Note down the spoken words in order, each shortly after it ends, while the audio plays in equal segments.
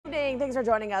morning. Thanks for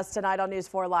joining us tonight on News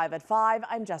 4 Live at 5.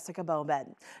 I'm Jessica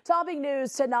Bowman. Topping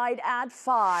news tonight at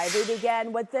 5. We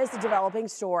begin with this developing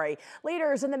story.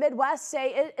 Leaders in the Midwest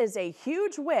say it is a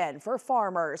huge win for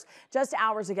farmers. Just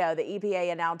hours ago, the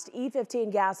EPA announced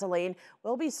E15 gasoline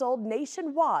will be sold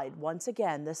nationwide once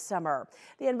again this summer.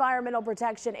 The Environmental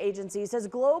Protection Agency says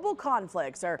global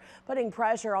conflicts are putting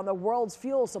pressure on the world's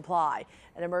fuel supply.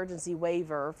 An emergency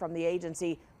waiver from the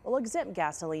agency will exempt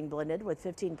gasoline blended with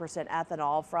 15%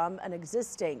 ethanol from an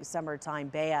existing summertime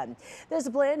ban. This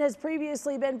blend has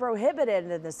previously been prohibited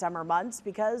in the summer months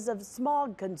because of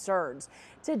smog concerns.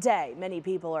 Today, many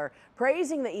people are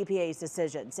praising the EPA's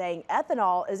decision, saying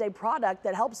ethanol is a product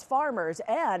that helps farmers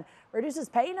and reduces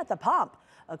pain at the pump.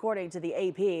 According to the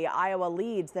AP, Iowa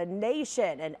leads the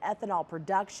nation in ethanol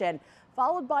production,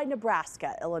 followed by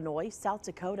Nebraska, Illinois, South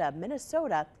Dakota,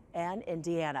 Minnesota, and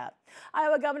Indiana.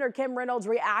 Iowa Governor Kim Reynolds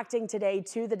reacting today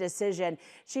to the decision.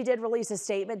 She did release a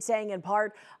statement saying in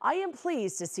part, "I am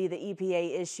pleased to see the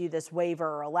EPA issue this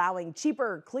waiver, allowing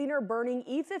cheaper, cleaner burning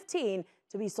E15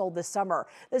 to be sold this summer.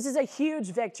 This is a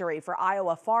huge victory for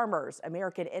Iowa farmers,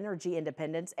 American energy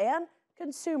independence, and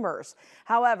consumers."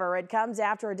 However, it comes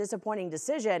after a disappointing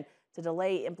decision to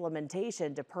delay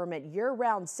implementation to permit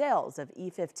year-round sales of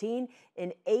E15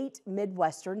 in 8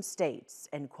 Midwestern states,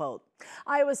 end quote.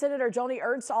 Iowa Senator Joni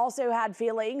Ernst also had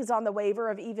feelings on the waiver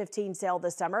of E15 sale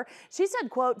this summer. She said,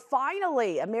 quote,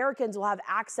 "Finally, Americans will have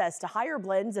access to higher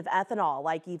blends of ethanol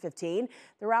like E15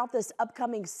 throughout this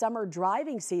upcoming summer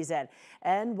driving season."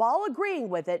 And while agreeing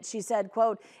with it, she said,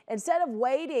 quote, "Instead of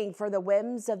waiting for the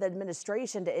whims of the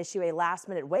administration to issue a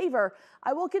last-minute waiver,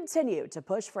 I will continue to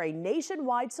push for a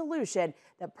nationwide solution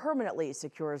that permanently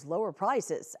secures lower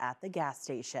prices at the gas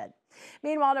station."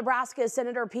 Meanwhile, Nebraska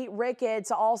Senator Pete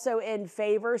Ricketts also in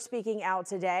favor, speaking out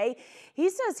today. He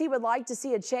says he would like to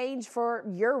see a change for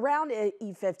year-round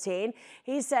E15.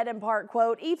 He said in part,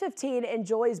 quote, "E15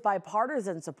 enjoys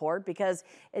bipartisan support because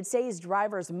it saves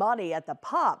drivers money at the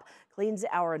pump, cleans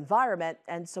our environment,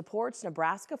 and supports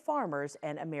Nebraska farmers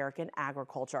and American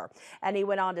agriculture." And he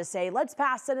went on to say, "Let's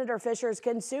pass Senator Fisher's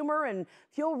Consumer and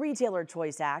Fuel Retailer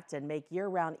Choice Act and make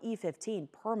year-round E15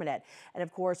 permanent." And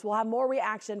of course, we'll have more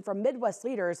reaction from Midwest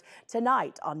leaders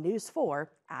tonight on News 4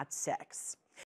 at 6.